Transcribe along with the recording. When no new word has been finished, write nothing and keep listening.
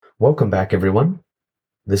Welcome back, everyone.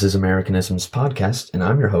 This is Americanisms Podcast, and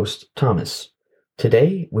I'm your host, Thomas.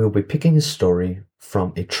 Today, we will be picking a story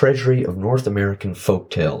from a treasury of North American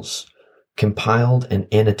folk tales, compiled and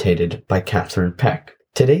annotated by Catherine Peck.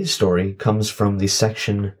 Today's story comes from the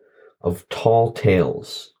section of Tall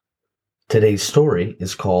Tales. Today's story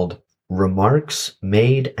is called Remarks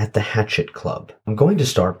Made at the Hatchet Club. I'm going to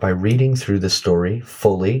start by reading through the story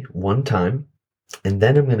fully one time, and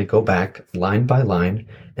then I'm going to go back line by line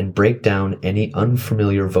and break down any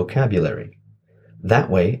unfamiliar vocabulary. That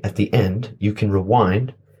way, at the end, you can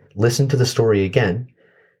rewind, listen to the story again,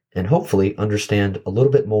 and hopefully understand a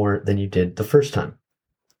little bit more than you did the first time.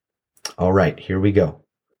 All right, here we go.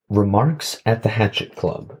 Remarks at the Hatchet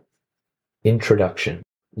Club. Introduction.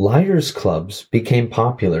 Liars' clubs became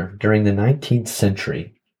popular during the 19th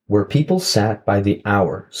century, where people sat by the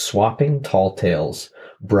hour swapping tall tales,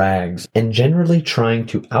 brags, and generally trying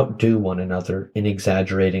to outdo one another in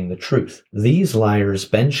exaggerating the truth. These liars'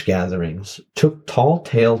 bench gatherings took tall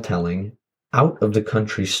tale telling out of the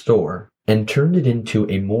country store and turned it into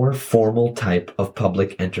a more formal type of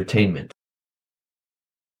public entertainment.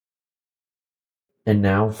 And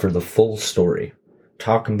now for the full story.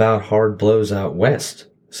 Talking about hard blows out west,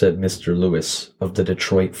 said Mr. Lewis of the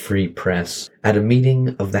Detroit Free Press at a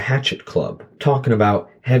meeting of the Hatchet Club. Talking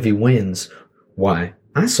about heavy winds, why,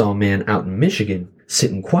 I saw a man out in Michigan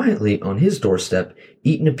sitting quietly on his doorstep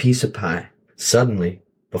eating a piece of pie. Suddenly,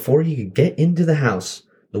 before he could get into the house,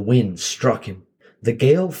 the wind struck him. The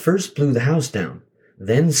gale first blew the house down,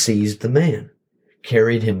 then seized the man,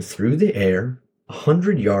 carried him through the air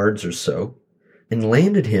 100 yards or so, and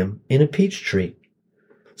landed him in a peach tree.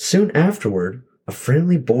 Soon afterward, a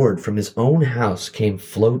friendly board from his own house came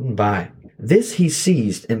floating by. This he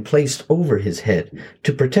seized and placed over his head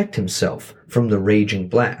to protect himself from the raging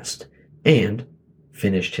blast, and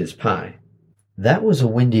finished his pie. That was a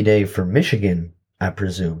windy day for Michigan, I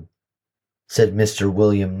presume, said Mr.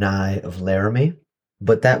 William Nye of Laramie,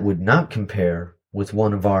 but that would not compare with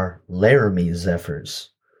one of our Laramie zephyrs.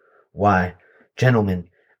 Why, gentlemen,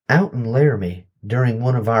 out in Laramie, during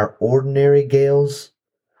one of our ordinary gales,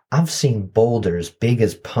 I've seen boulders big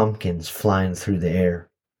as pumpkins flying through the air.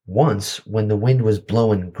 Once, when the wind was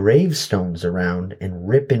blowing gravestones around and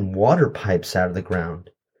ripping water pipes out of the ground,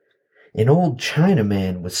 an old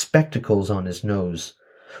Chinaman with spectacles on his nose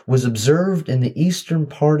was observed in the eastern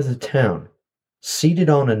part of the town, seated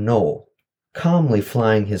on a knoll, calmly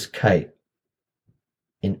flying his kite,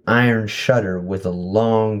 an iron shutter with a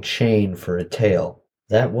long chain for a tail.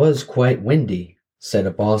 That was quite windy, said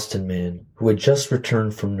a Boston man who had just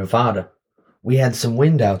returned from Nevada. We had some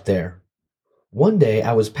wind out there. One day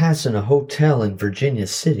I was passing a hotel in Virginia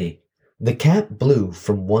City. The cap blew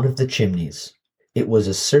from one of the chimneys. It was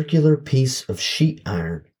a circular piece of sheet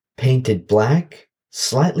iron, painted black,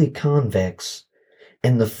 slightly convex,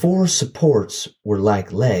 and the 4 supports were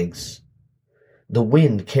like legs. The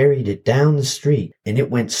wind carried it down the street, and it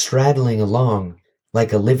went straddling along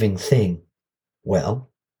like a living thing. Well,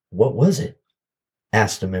 what was it?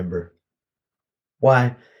 Asked a member.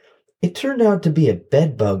 Why, it turned out to be a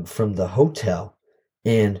bedbug from the hotel,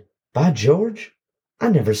 and, by George, I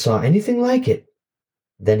never saw anything like it.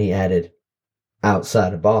 Then he added,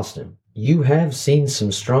 outside of Boston. You have seen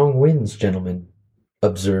some strong winds, gentlemen,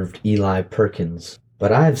 observed Eli Perkins,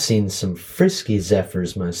 but I've seen some frisky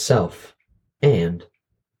zephyrs myself, and,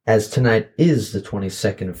 as tonight is the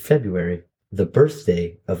 22nd of February, the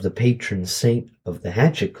birthday of the patron saint of the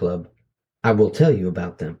Hatchet Club, I will tell you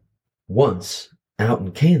about them. Once, out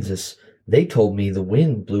in Kansas, they told me the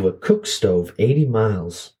wind blew a cook stove 80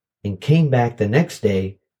 miles and came back the next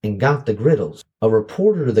day and got the griddles. A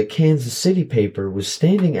reporter of the Kansas City paper was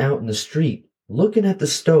standing out in the street looking at the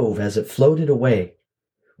stove as it floated away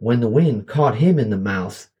when the wind caught him in the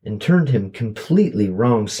mouth and turned him completely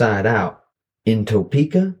wrong side out. In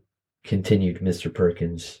Topeka, continued Mr.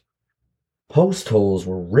 Perkins, post holes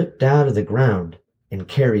were ripped out of the ground and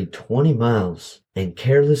carried 20 miles, and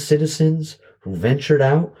careless citizens who ventured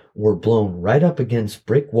out were blown right up against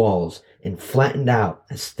brick walls and flattened out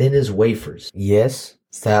as thin as wafers. Yes,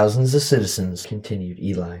 thousands of citizens, continued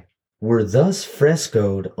Eli, were thus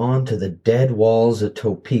frescoed onto the dead walls of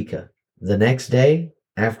Topeka. The next day,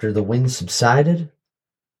 after the wind subsided,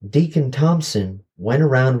 Deacon Thompson went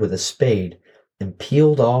around with a spade and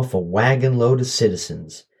peeled off a wagon load of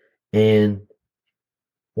citizens, and—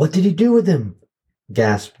 What did he do with them?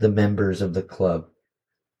 Gasped the members of the club.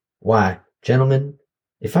 Why, gentlemen,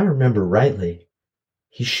 if I remember rightly,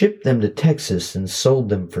 he shipped them to Texas and sold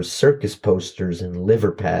them for circus posters and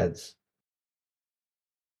liver pads.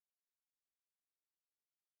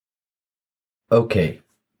 Okay,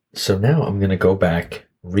 so now I'm going to go back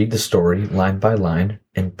read the story line by line,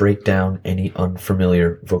 and break down any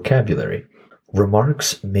unfamiliar vocabulary.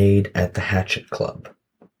 Remarks made at the Hatchet Club.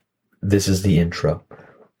 This is the intro.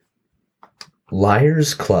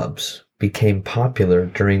 Liars' clubs became popular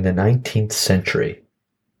during the 19th century.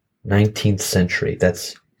 19th century,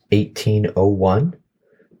 that's 1801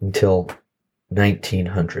 until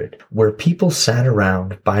 1900, where people sat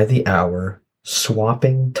around by the hour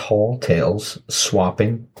swapping tall tales.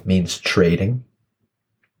 Swapping means trading,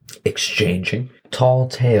 exchanging. Tall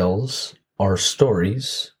tales are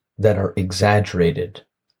stories that are exaggerated.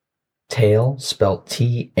 Tale spelled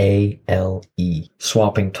T-A-L-E.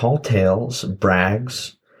 Swapping tall tales,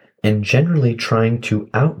 brags, and generally trying to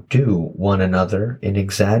outdo one another in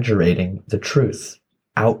exaggerating the truth.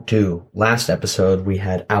 Outdo. Last episode we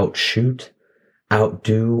had outshoot,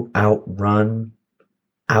 outdo, outrun.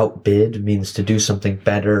 Outbid means to do something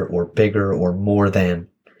better or bigger or more than.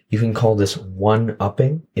 You can call this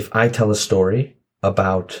one-upping. If I tell a story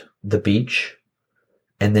about the beach,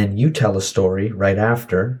 and then you tell a story right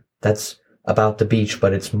after that's about the beach,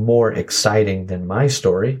 but it's more exciting than my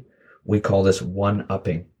story, we call this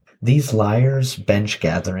one-upping. These liars' bench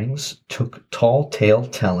gatherings took tall tale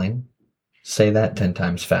telling, say that 10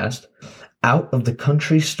 times fast, out of the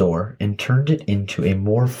country store and turned it into a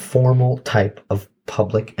more formal type of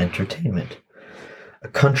public entertainment. A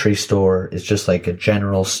country store is just like a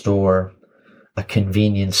general store, a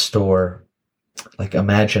convenience store. Like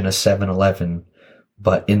imagine a 7-Eleven,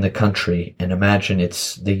 but in the country, and imagine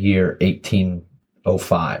it's the year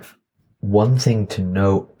 1805. One thing to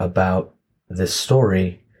note about this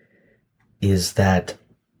story is that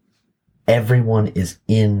everyone is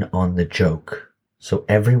in on the joke. So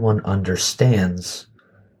everyone understands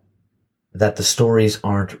that the stories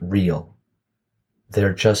aren't real.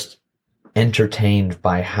 They're just entertained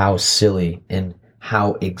by how silly and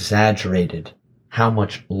how exaggerated, how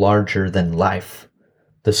much larger than life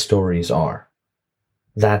the stories are.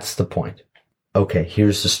 That's the point. Okay,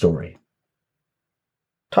 here's the story.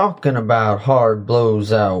 Talking about hard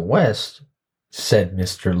blows out west, said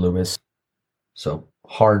Mr. Lewis. So,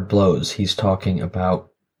 hard blows, he's talking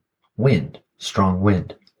about wind, strong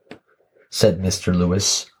wind, said Mr.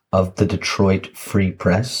 Lewis of the Detroit Free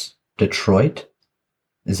Press. Detroit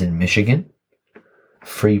is in Michigan.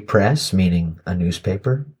 Free Press, meaning a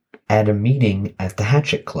newspaper, at a meeting at the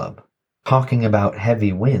Hatchet Club, talking about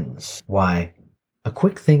heavy winds. Why? A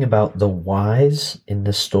quick thing about the whys in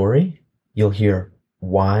this story, you'll hear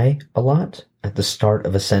why a lot at the start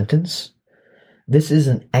of a sentence. This is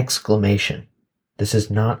an exclamation. This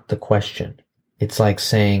is not the question. It's like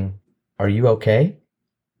saying, are you okay?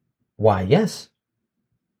 Why, yes.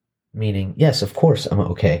 Meaning, yes, of course I'm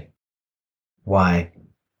okay. Why,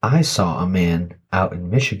 I saw a man out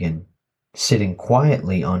in Michigan sitting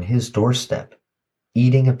quietly on his doorstep,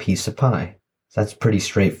 eating a piece of pie. That's pretty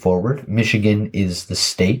straightforward. Michigan is the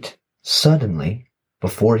state. Suddenly,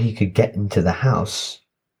 before he could get into the house,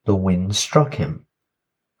 the wind struck him.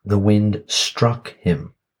 The wind struck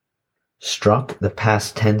him. Struck, the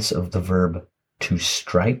past tense of the verb to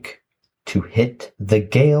strike, to hit. The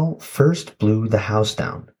gale first blew the house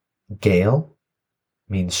down. Gale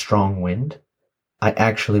means strong wind. I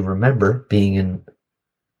actually remember being in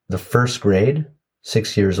the first grade,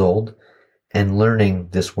 6 years old, and learning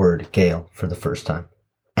this word, gale, for the first time.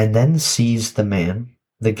 And then seized the man.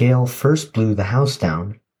 The gale first blew the house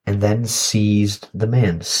down, and then seized the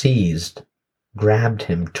man. Seized. Grabbed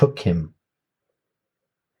him, took him.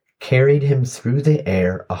 Carried him through the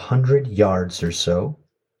air 100 yards or so.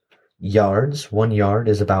 Yards, 1 yard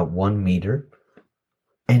is about 1 meter.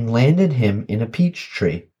 And landed him in a peach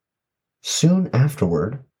tree. Soon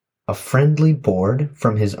afterward, a friendly board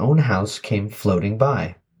from his own house came floating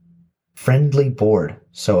by. Friendly board,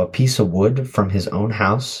 so a piece of wood from his own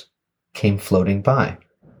house came floating by.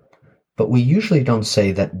 But we usually don't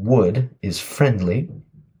say that wood is friendly,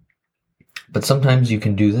 but sometimes you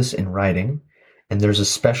can do this in writing, and there's a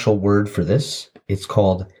special word for this. It's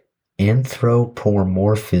called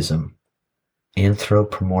anthropomorphism.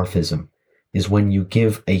 Anthropomorphism is when you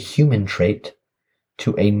give a human trait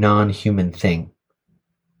to a non-human thing,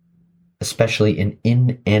 especially an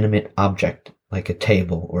inanimate object like a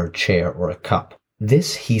table or a chair or a cup.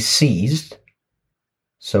 This he seized,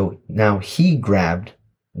 so now he grabbed,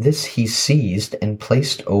 this he seized and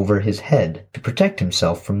placed over his head to protect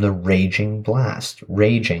himself from the raging blast.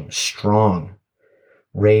 Raging, strong.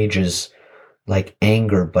 Rage is like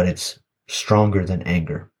anger, but it's stronger than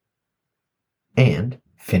anger. And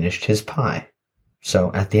finished his pie.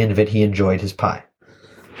 So at the end of it, he enjoyed his pie.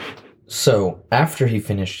 So after he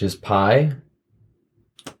finished his pie,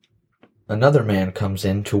 another man comes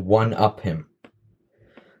in to one-up him.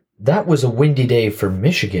 That was a windy day for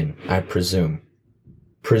Michigan, I presume.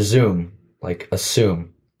 Presume, like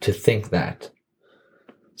assume, to think that,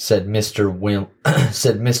 said Mr.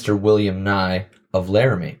 William Nye of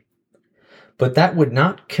Laramie. But that would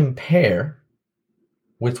not compare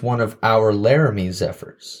with one of our Laramie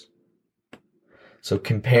Zephyrs. So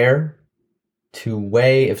compare to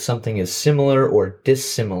weigh if something is similar or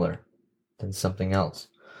dissimilar than something else.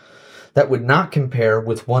 That would not compare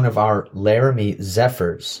with one of our Laramie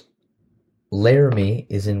Zephyrs. Laramie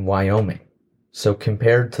is in Wyoming. So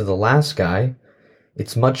compared to the last guy,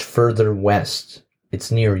 it's much further west.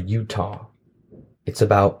 It's near Utah. It's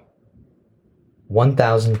about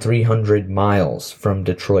 1,300 miles from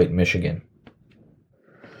Detroit, Michigan.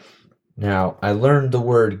 Now, I learned the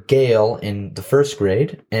word gale in the first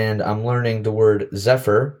grade, and I'm learning the word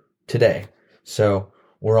zephyr today. So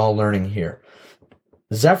we're all learning here.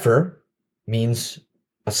 Zephyr means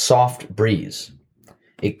a soft breeze.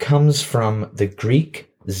 It comes from the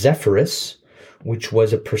Greek Zephyrus, which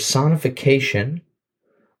was a personification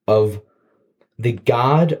of the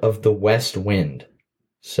god of the west wind.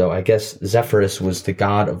 So I guess Zephyrus was the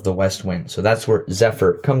god of the west wind. So that's where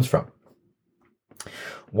zephyr comes from.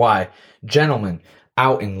 Why, gentlemen,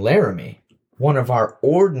 out in Laramie, one of our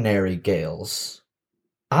ordinary gales,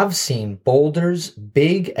 I've seen boulders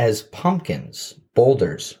big as pumpkins.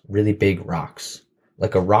 Boulders, really big rocks,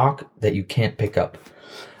 like a rock that you can't pick up.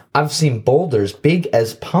 I've seen boulders big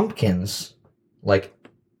as pumpkins, like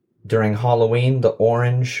during Halloween, the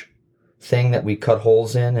orange thing that we cut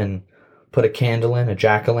holes in and put a candle in, a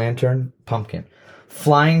jack-o'-lantern, pumpkin,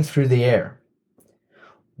 flying through the air.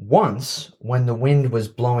 Once, when the wind was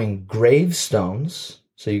blowing gravestones,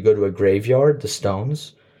 so you go to a graveyard, the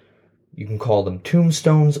stones, you can call them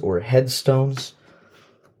tombstones or headstones.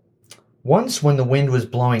 Once, when the wind was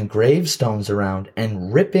blowing gravestones around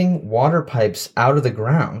and ripping water pipes out of the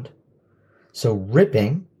ground, so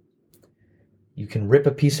ripping, you can rip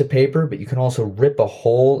a piece of paper, but you can also rip a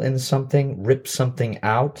hole in something, rip something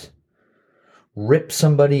out, rip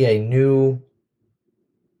somebody a new...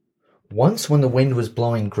 Once when the wind was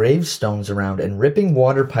blowing gravestones around and ripping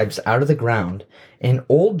water pipes out of the ground, an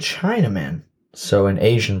old Chinaman, so an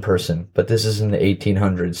Asian person, but this is in the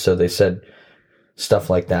 1800s, so they said stuff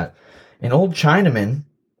like that. An old Chinaman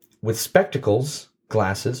with spectacles,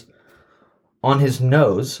 glasses, on his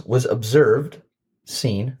nose was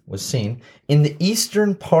seen in the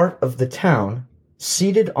eastern part of the town,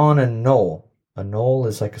 seated on a knoll. A knoll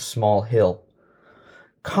is like a small hill,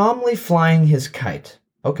 calmly flying his kite.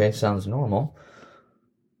 Okay, sounds normal.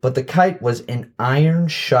 But the kite was an iron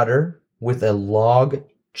shutter with a log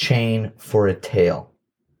chain for a tail.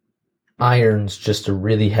 Iron's just a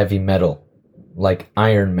really heavy metal, like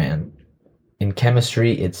Iron Man. In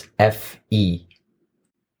chemistry, it's Fe.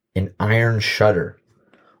 An iron shutter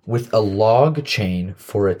with a log chain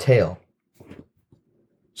for a tail.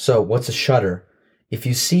 So, what's a shutter? If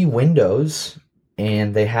you see windows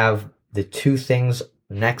and they have the two things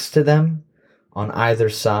next to them on either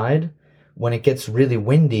side, when it gets really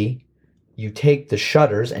windy, you take the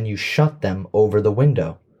shutters and you shut them over the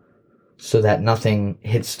window so that nothing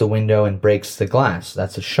hits the window and breaks the glass.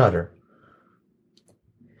 That's a shutter.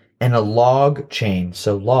 And a log chain,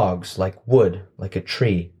 so logs, like wood, like a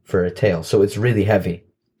tree, for a tail. So it's really heavy.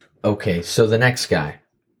 Okay, so the next guy.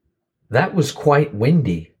 That was quite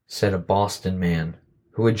windy, said a Boston man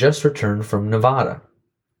who had just returned from Nevada.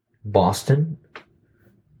 Boston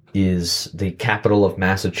is the capital of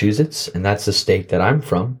Massachusetts, and that's the state that I'm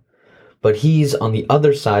from. But he's on the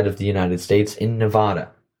other side of the United States in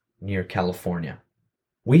Nevada, near California.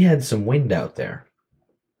 We had some wind out there.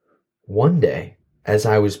 One day, as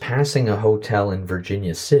I was passing a hotel in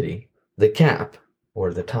Virginia City, the cap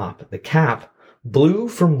blew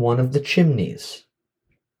from one of the chimneys.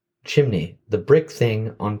 Chimney, the brick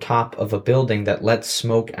thing on top of a building that lets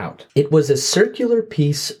smoke out. It was a circular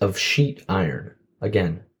piece of sheet iron.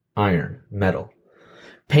 Again, iron, metal.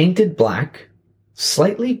 Painted black,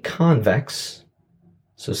 slightly convex.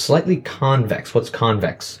 So slightly convex. What's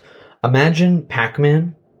convex? Imagine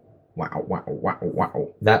Pac-Man.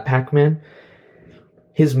 Wow. That Pac-Man.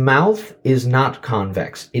 His mouth is not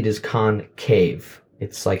convex. It is concave.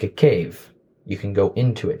 It's like a cave. You can go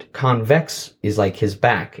into it. Convex is like his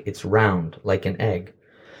back. It's round, like an egg.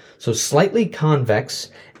 So slightly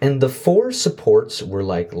convex, and the four supports were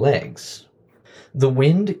like legs. The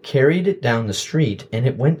wind carried it down the street, and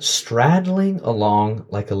it went straddling along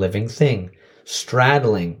like a living thing.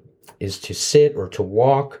 Straddling is to sit or to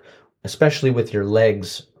walk, especially with your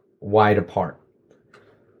legs wide apart.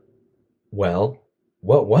 Well,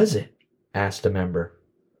 what was it? Asked a member.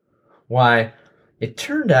 Why, it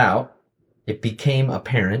turned out it became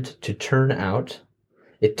apparent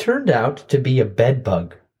it turned out to be a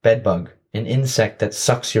bedbug, an insect that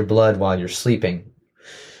sucks your blood while you're sleeping.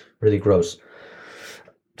 Really gross.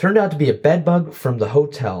 Turned out to be a bedbug from the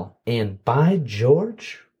hotel, and by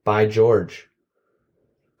George, I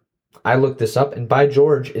looked this up, and by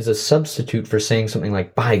George is a substitute for saying something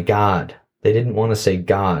like by God. They didn't want to say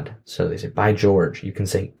God, so they say by George. You can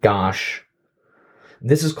say gosh.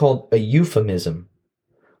 This is called a euphemism,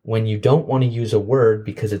 when you don't want to use a word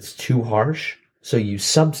because it's too harsh, so you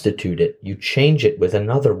substitute it, you change it with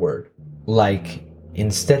another word. Like,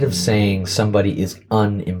 instead of saying somebody is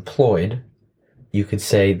unemployed, you could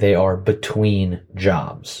say they are between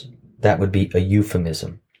jobs. That would be a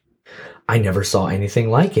euphemism. I never saw anything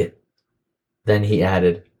like it. Then he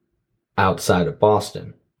added, outside of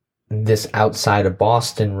Boston. This outside of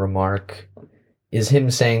Boston remark is him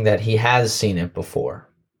saying that he has seen it before,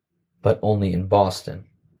 but only in Boston.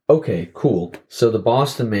 Okay, cool. So the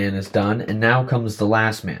Boston man is done, and now comes the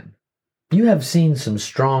last man. You have seen some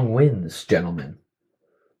strong winds, gentlemen,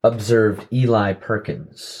 observed Eli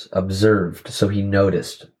Perkins. Observed, so he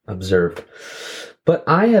noticed. Observed. But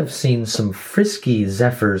I have seen some frisky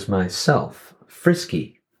zephyrs myself.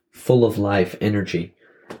 Frisky, full of life, energy.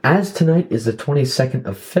 As tonight is the 22nd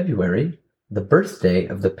of February, the birthday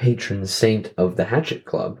of the patron saint of the Hatchet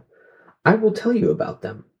Club, I will tell you about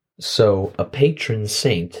them. So, a patron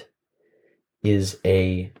saint is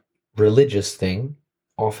a religious thing,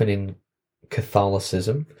 often in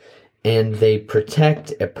Catholicism, and they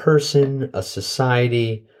protect a person, a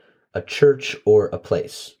society, a church, or a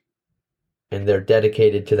place. And they're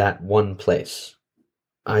dedicated to that one place.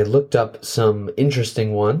 I looked up some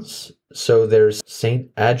interesting ones. So there's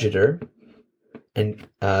Saint Ageter, and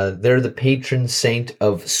they're the patron saint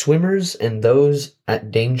of swimmers and those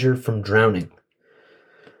at danger from drowning.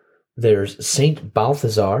 There's Saint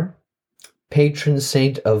Balthazar, patron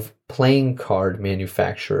saint of playing card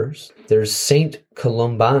manufacturers. There's Saint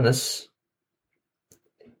Columbanus,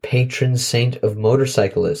 patron saint of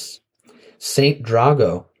motorcyclists. Saint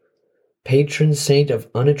Drago, patron saint of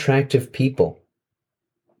unattractive people.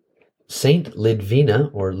 Saint Lidwina,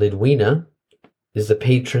 or Lidwina, is the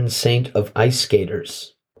patron saint of ice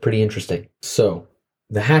skaters. Pretty interesting. So,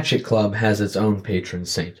 the Hatchet Club has its own patron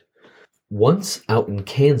saint. Once out in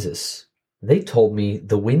Kansas, they told me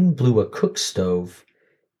the wind blew a cook stove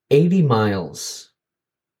 80 miles,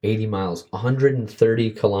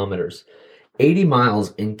 130 kilometers, 80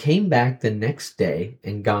 miles, and came back the next day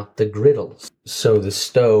and got the griddles. So the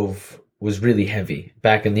stove was really heavy.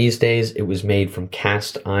 Back in these days, it was made from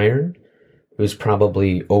cast iron. It was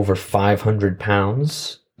probably over 500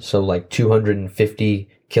 pounds, so like 250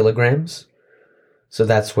 kilograms. So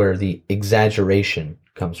that's where the exaggeration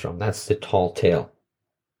comes from. That's the tall tale.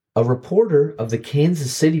 A reporter of the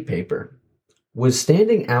Kansas City paper was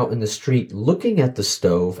standing out in the street looking at the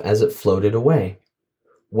stove as it floated away,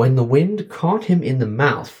 when the wind caught him in the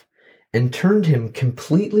mouth and turned him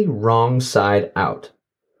completely wrong side out.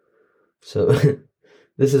 So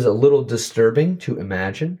this is a little disturbing to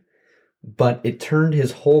imagine, but it turned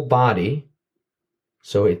his whole body.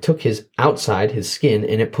 So it took his outside, his skin,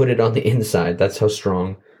 and it put it on the inside. That's how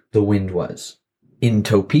strong the wind was. In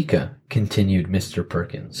Topeka, continued Mr.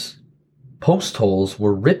 Perkins, post holes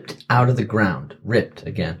were ripped out of the ground. Ripped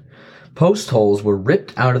again. Post holes were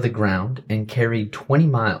ripped out of the ground and carried 20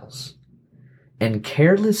 miles. And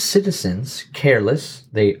careless citizens, careless,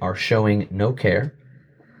 they are showing no care.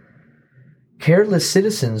 Careless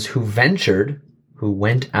citizens who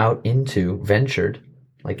went out into, ventured,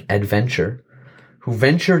 like adventure, who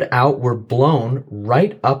ventured out were blown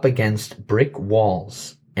right up against brick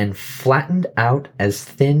walls and flattened out as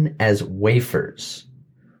thin as wafers.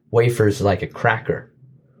 Wafers like a cracker.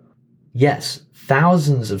 Yes,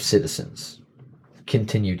 thousands of citizens,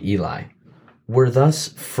 continued Eli, were thus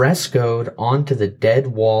frescoed onto the dead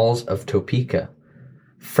walls of Topeka.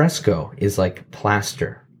 Fresco is like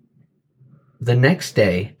plaster. The next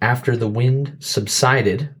day, after the wind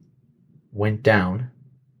subsided, went down,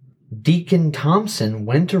 Deacon Thompson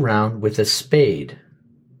went around with a spade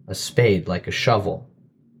like a shovel,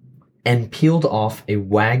 and peeled off a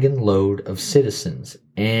wagon load of citizens,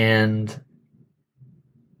 and...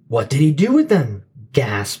 What did he do with them?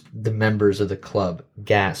 Gasped the members of the club.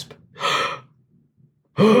 Gasp.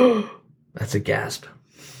 That's a gasp.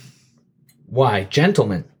 Why,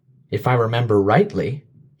 gentlemen, if I remember rightly,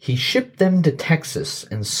 he shipped them to Texas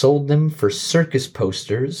and sold them for circus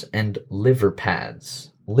posters and liver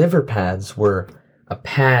pads. Liver pads were a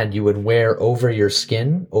pad you would wear over your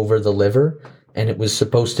skin, over the liver, and it was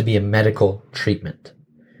supposed to be a medical treatment.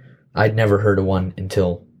 I'd never heard of one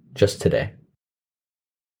until just today.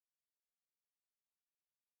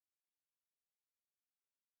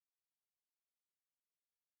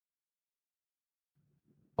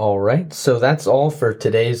 All right, so that's all for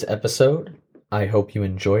today's episode. I hope you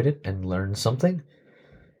enjoyed it and learned something.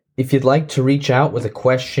 If you'd like to reach out with a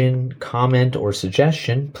question, comment, or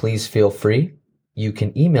suggestion, please feel free. You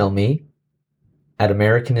can email me at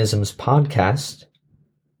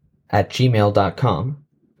americanismspodcast@gmail.com,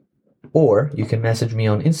 or you can message me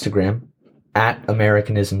on Instagram at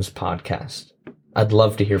americanismspodcast. I'd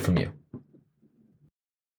love to hear from you.